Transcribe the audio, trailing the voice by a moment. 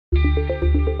Hello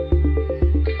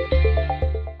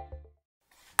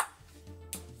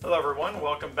everyone,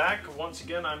 welcome back. Once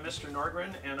again, I'm Mr.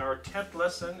 Norgren, and our 10th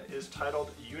lesson is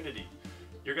titled Unity.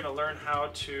 You're going to learn how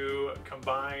to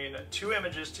combine two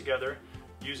images together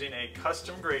using a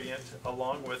custom gradient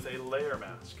along with a layer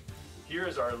mask. Here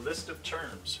is our list of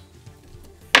terms.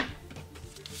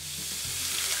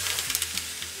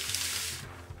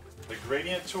 The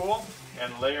gradient tool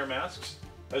and layer masks,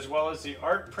 as well as the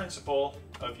art principle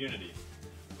of Unity.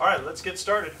 Alright, let's get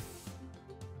started.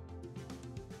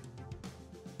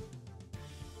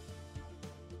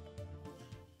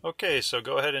 Okay, so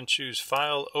go ahead and choose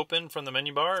File, Open from the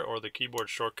menu bar, or the keyboard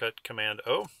shortcut Command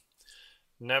O.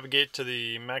 Navigate to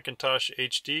the Macintosh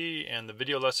HD and the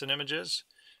video lesson images.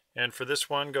 And for this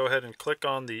one, go ahead and click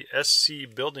on the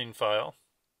SC building file.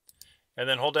 And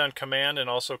then hold down Command and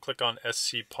also click on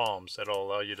SCpalms. That'll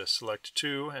allow you to select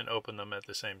two and open them at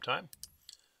the same time.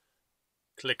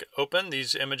 Click Open.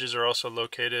 These images are also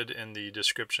located in the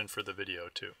description for the video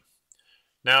too.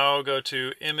 Now go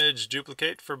to Image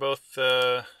Duplicate for both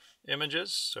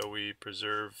images, so we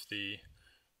preserve the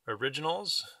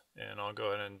originals, and I'll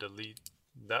go ahead and delete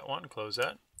that one, close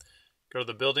that. Go to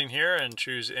the building here and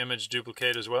choose Image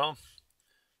Duplicate as well,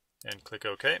 and click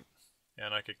OK,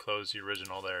 and I could close the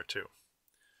original there too.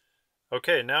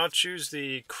 Okay, now choose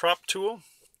the Crop tool,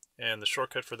 and the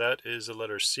shortcut for that is the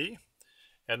letter C,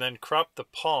 and then crop the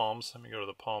palms. Let me go to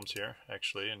the palms here,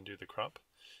 actually, and do the crop.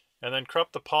 And then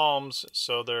crop the palms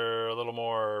so they're a little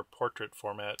more portrait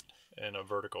format in a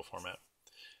vertical format.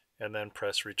 And then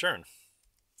press return.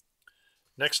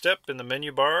 Next step, in the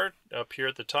menu bar up here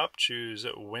at the top, choose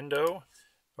Window,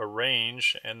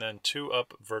 Arrange, and then 2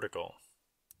 up vertical.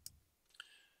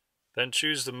 Then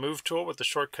choose the Move tool with the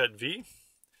shortcut V,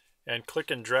 and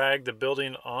click and drag the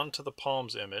building onto the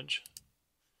palms image.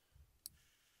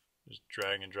 Just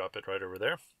drag and drop it right over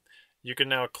there. You can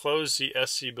now close the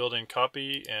SC Building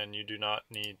copy, and you do not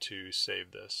need to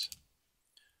save this.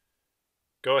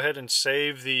 Go ahead and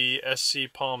save the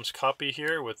SC Palms copy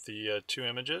here with the two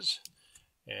images,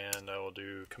 and I will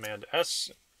do Command S,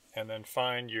 and then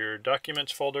find your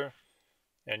Documents folder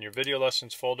and your Video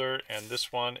Lessons folder, and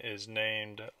this one is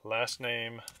named Last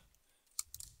Name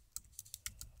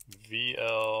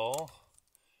VL,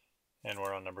 and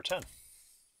we're on number 10.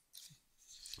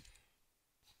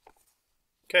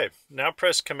 Okay, now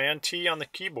press Command T on the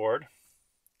keyboard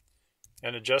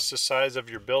and adjust the size of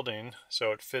your building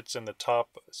so it fits in the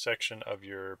top section of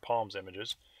your palms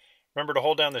images. Remember to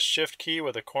hold down the Shift key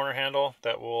with a corner handle.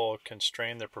 That will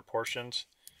constrain the proportions,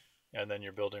 and then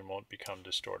your building won't become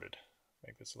distorted.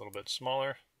 Make this a little bit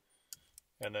smaller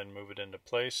and then move it into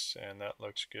place, and that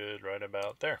looks good right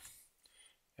about there.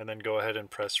 And then go ahead and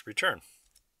press Return.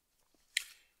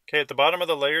 Okay, at the bottom of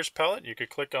the Layers palette, you could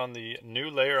click on the New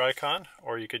Layer icon,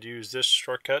 or you could use this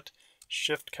shortcut,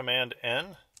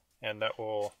 Shift-Command-N, and that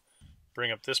will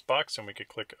bring up this box, and we could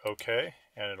click OK,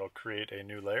 and it'll create a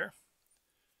new layer.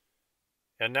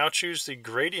 And now choose the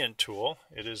Gradient tool.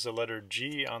 It is the letter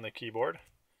G on the keyboard.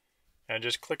 And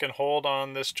just click and hold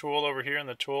on this tool over here in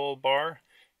the toolbar,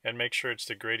 and make sure it's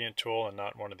the Gradient tool and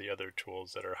not one of the other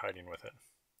tools that are hiding with it.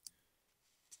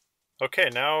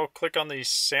 Okay, now click on the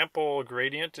sample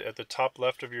gradient at the top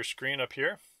left of your screen up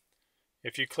here.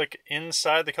 If you click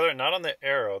inside the color, not on the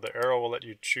arrow will let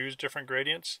you choose different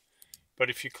gradients, but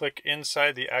if you click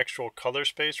inside the actual color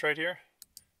space right here,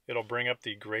 it'll bring up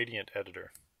the gradient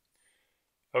editor.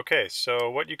 Okay, so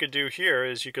what you could do here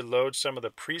is you could load some of the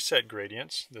preset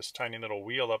gradients, this tiny little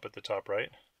wheel up at the top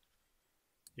right.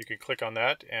 You could click on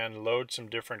that and load some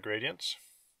different gradients.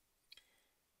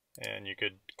 And you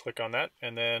could click on that,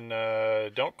 and then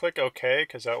don't click OK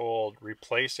because that will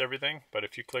replace everything, but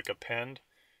if you click Append,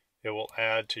 it will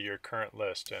add to your current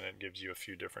list, and it gives you a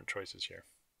few different choices here.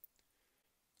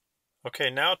 Okay,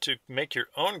 now to make your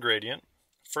own gradient,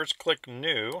 first click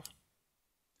New,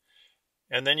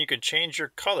 and then you can change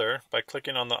your color by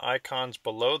clicking on the icons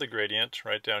below the gradient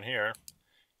right down here,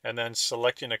 and then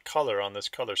selecting a color on this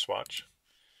color swatch.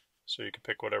 So you can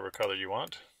pick whatever color you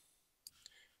want.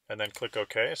 And then click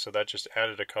OK, so that just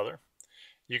added a color.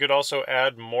 You could also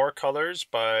add more colors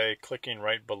by clicking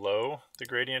right below the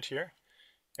gradient here,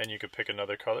 and you could pick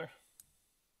another color.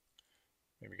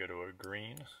 Maybe go to a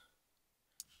green,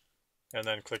 and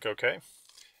then click OK.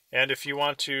 And if you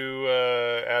want to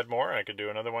add more, I could do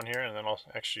another one here, and then I'll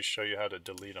actually show you how to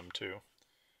delete them too.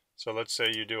 So let's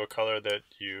say you do a color that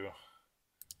you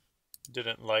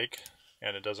didn't like,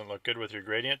 and it doesn't look good with your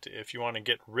gradient. If you want to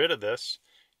get rid of this,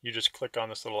 you just click on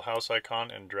this little house icon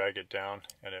and drag it down,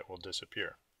 and it will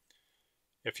disappear.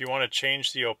 If you want to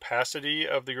change the opacity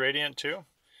of the gradient too,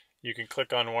 you can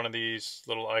click on one of these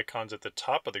little icons at the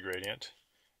top of the gradient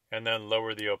and then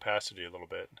lower the opacity a little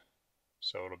bit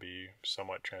so it'll be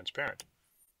somewhat transparent.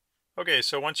 Okay,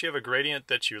 so once you have a gradient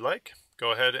that you like,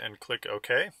 go ahead and click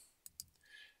OK.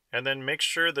 And then make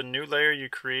sure the new layer you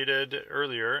created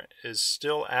earlier is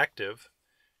still active,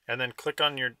 and then click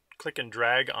and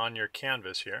drag on your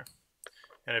canvas here.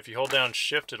 And if you hold down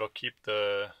Shift, it'll keep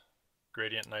the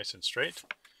gradient nice and straight,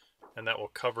 and that will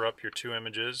cover up your two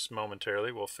images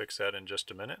momentarily. We'll fix that in just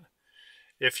a minute.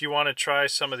 If you want to try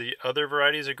some of the other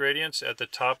varieties of gradients, at the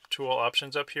top tool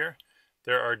options up here,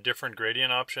 there are different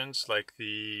gradient options like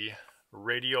the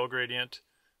radial gradient,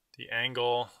 the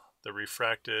angle, the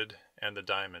refracted, and the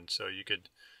diamond. So you could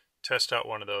test out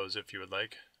one of those if you would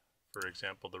like. For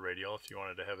example, the radial, if you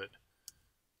wanted to have it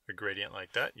a gradient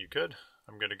like that, you could.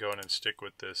 I'm going to go in and stick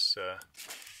with this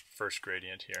first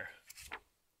gradient here.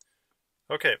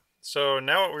 Okay, so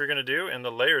now what we're going to do in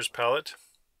the layers palette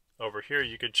over here,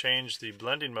 you could change the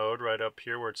blending mode right up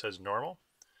here where it says normal.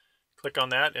 Click on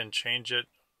that and change it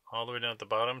all the way down at the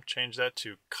bottom. Change that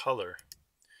to color.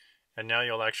 And now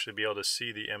you'll actually be able to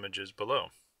see the images below.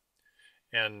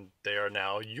 And they are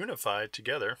now unified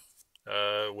together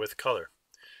with color.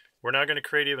 We're now going to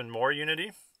create even more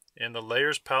unity. In the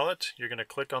layers palette, you're going to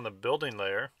click on the building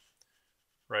layer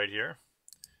right here,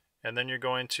 and then you're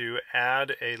going to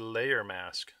add a layer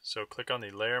mask. So click on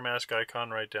the layer mask icon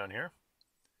right down here.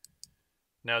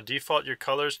 Now default your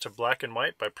colors to black and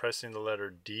white by pressing the letter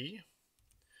D,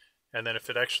 and then if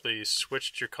it actually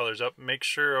switched your colors up, make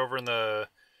sure over in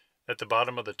at the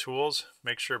bottom of the tools,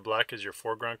 make sure black is your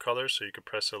foreground color, so you can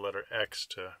press the letter X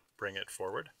to bring it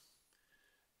forward.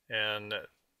 And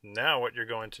now what you're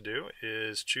going to do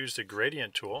is choose the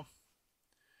gradient tool.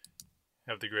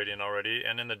 Have the gradient already,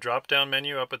 and in the drop down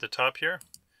menu up at the top here,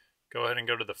 go ahead and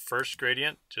go to the first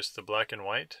gradient, just the black and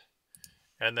white,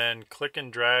 and then click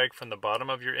and drag from the bottom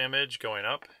of your image going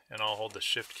up, and I'll hold the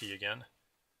Shift key again,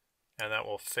 and that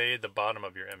will fade the bottom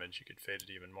of your image. You could fade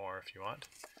it even more if you want.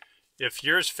 If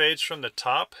yours fades from the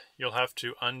top, you'll have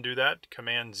to undo that,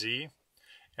 Command Z,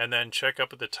 and then check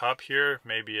up at the top here,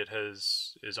 maybe it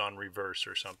is on reverse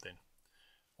or something.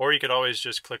 Or you could always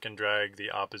just click and drag the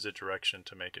opposite direction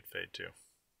to make it fade too.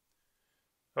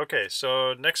 Okay,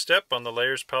 so next step on the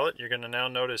layers palette, you're going to now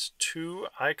notice two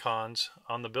icons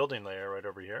on the building layer right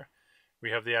over here. We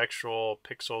have the actual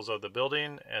pixels of the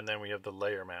building, and then we have the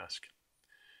layer mask.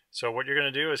 So what you're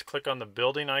going to do is click on the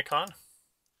building icon.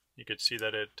 You could see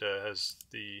that it has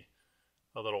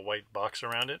a little white box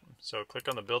around it. So click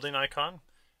on the building icon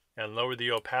and lower the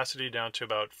opacity down to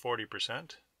about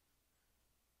 40%.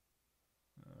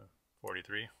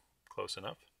 43, close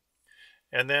enough.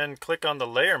 And then click on the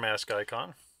layer mask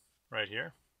icon right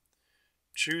here.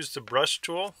 Choose the brush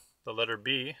tool, the letter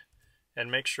B, and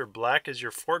make sure black is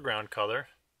your foreground color.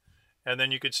 And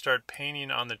then you could start painting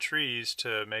on the trees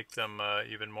to make them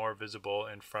even more visible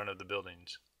in front of the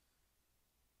buildings.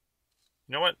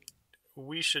 You know what?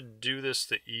 We should do this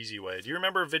the easy way. Do you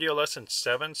remember video lesson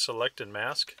 7, select and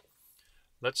mask?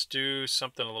 Let's do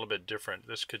something a little bit different.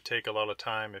 This could take a lot of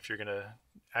time if you're going to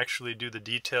actually do the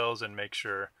details and make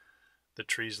sure the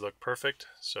trees look perfect.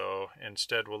 So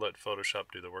instead we'll let Photoshop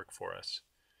do the work for us.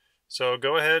 So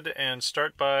go ahead and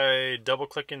start by double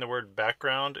clicking the word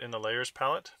background in the layers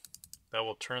palette. That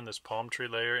will turn this palm tree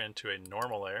layer into a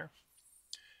normal layer.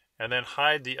 And then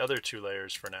hide the other two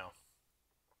layers for now.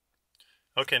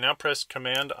 Okay, now press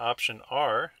Command Option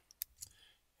R,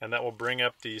 and that will bring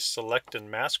up the Select and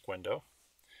Mask window.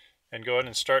 And go ahead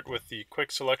and start with the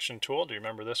Quick Selection tool. Do you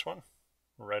remember this one?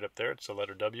 Right up there, it's the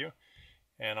letter W.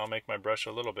 And I'll make my brush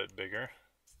a little bit bigger.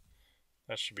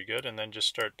 That should be good. And then just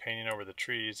start painting over the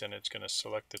trees, and it's going to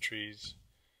select the trees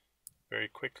very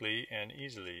quickly and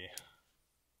easily.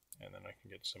 And then I can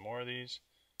get some more of these.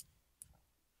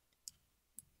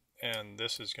 And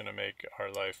this is going to make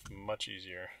our life much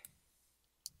easier.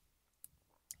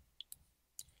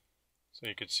 So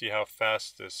you could see how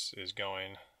fast this is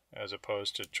going as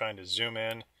opposed to trying to zoom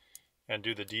in and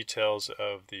do the details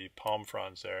of the palm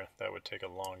fronds there. That would take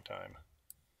a long time.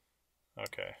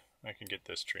 Okay, I can get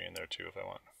this tree in there too if I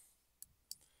want.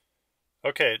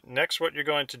 Okay, next what you're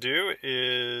going to do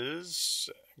is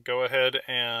go ahead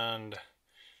and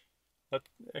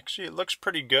actually it looks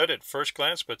pretty good at first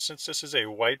glance, but since this is a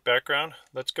white background,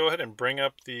 let's go ahead and bring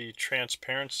up the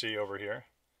transparency over here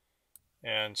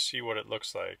and see what it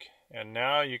looks like. And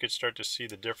now you could start to see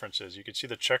the differences. You can see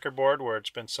the checkerboard where it's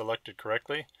been selected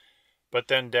correctly, but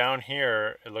then down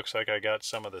here it looks like I got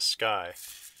some of the sky.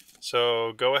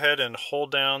 So go ahead and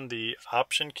hold down the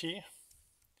Option key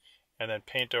and then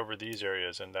paint over these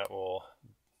areas, and that will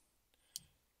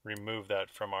remove that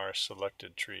from our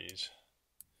selected trees.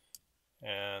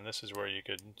 And this is where you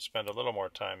could spend a little more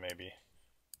time maybe.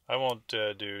 I won't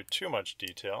do too much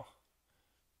detail,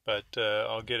 but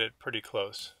I'll get it pretty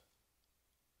close.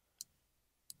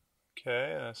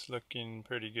 Okay, that's looking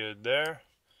pretty good there.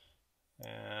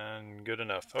 And good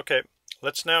enough. Okay,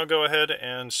 let's now go ahead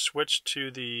and switch to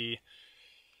the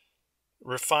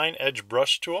Refine Edge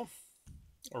Brush tool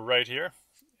right here.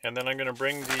 And then I'm going to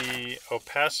bring the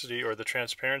opacity or the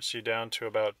transparency down to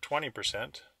about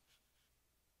 20%.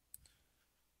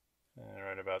 And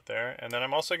right about there. And then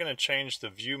I'm also going to change the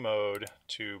view mode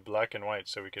to black and white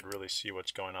so we could really see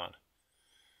what's going on.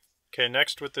 Okay,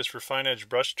 next with this Refine Edge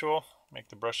Brush tool, make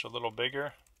the brush a little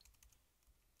bigger.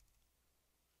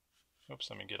 Oops,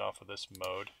 let me get off of this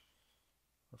mode.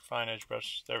 Refine Edge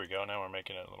Brush, there we go, now we're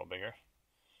making it a little bigger.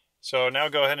 So now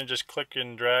go ahead and just click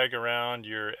and drag around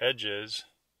your edges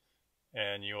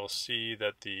and you will see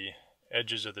that the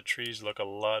edges of the trees look a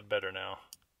lot better now.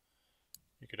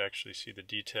 You could actually see the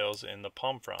details in the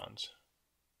palm fronds.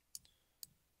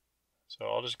 So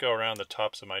I'll just go around the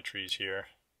tops of my trees here.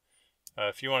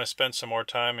 If you want to spend some more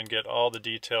time and get all the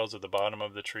details of the bottom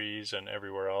of the trees and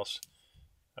everywhere else,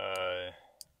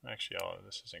 actually,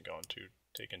 this isn't going to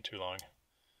taking too long.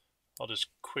 I'll just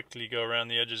quickly go around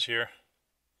the edges here.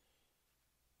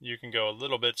 You can go a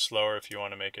little bit slower if you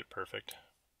want to make it perfect.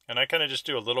 And I kind of just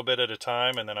do a little bit at a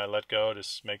time and then I let go to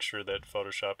make sure that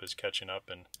Photoshop is catching up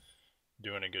and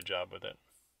doing a good job with it.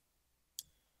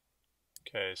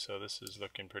 Okay, so this is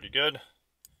looking pretty good.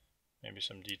 Maybe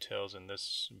some details in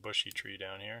this bushy tree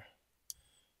down here.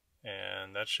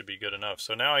 And that should be good enough.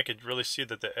 So now I could really see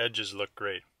that the edges look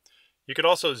great. You could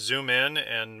also zoom in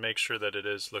and make sure that it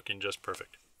is looking just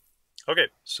perfect. Okay,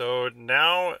 so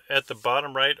now at the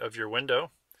bottom right of your window,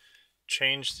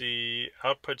 change the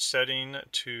output setting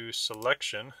to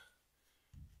selection.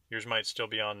 Yours might still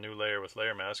be on new layer with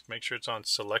layer mask. Make sure it's on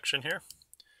selection here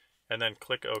and then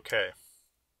click OK.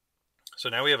 So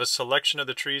now we have a selection of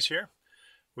the trees here.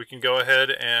 We can go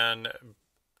ahead and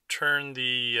turn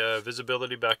the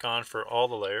visibility back on for all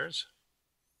the layers.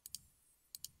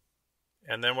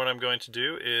 And then what I'm going to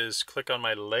do is click on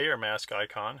my layer mask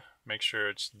icon. Make sure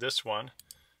it's this one.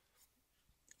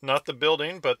 Not the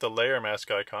building, but the layer mask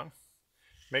icon.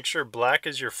 Make sure black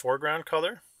is your foreground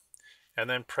color. And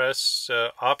then press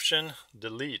Option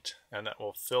Delete. And that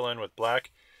will fill in with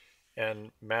black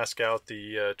and mask out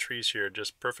the trees here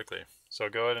just perfectly. So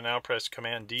go ahead and now press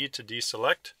Command D to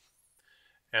deselect.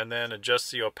 And then adjust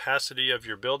the opacity of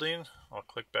your building. I'll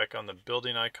click back on the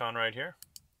building icon right here.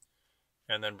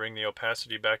 And then bring the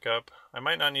opacity back up. I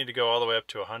might not need to go all the way up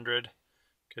to 100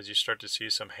 because you start to see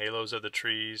some halos of the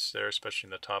trees there, especially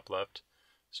in the top left.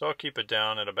 So I'll keep it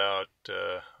down at about,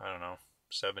 I don't know,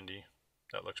 70.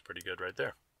 That looks pretty good right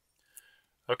there.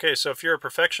 Okay, so if you're a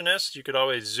perfectionist, you could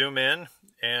always zoom in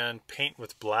and paint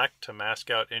with black to mask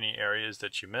out any areas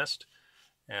that you missed.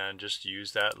 And just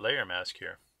use that layer mask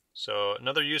here. So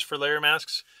another use for layer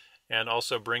masks and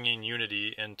also bringing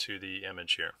Unity into the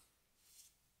image here.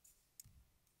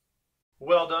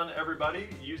 Well done, everybody.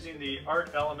 Using the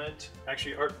art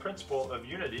principle of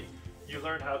Unity, you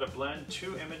learned how to blend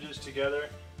two images together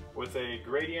with a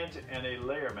gradient and a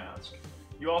layer mask.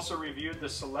 You also reviewed the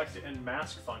select and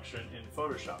mask function in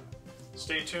Photoshop.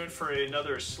 Stay tuned for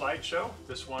another slideshow.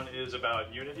 This one is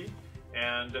about Unity,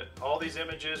 and all these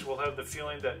images will have the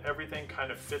feeling that everything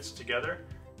kind of fits together,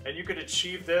 and you could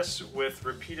achieve this with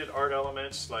repeated art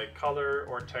elements like color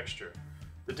or texture.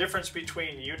 The difference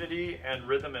between Unity and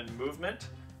rhythm and movement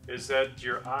is that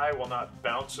your eye will not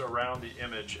bounce around the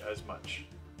image as much.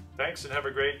 Thanks and have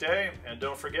a great day, and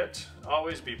don't forget,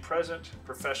 always be present,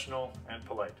 professional, and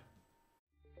polite.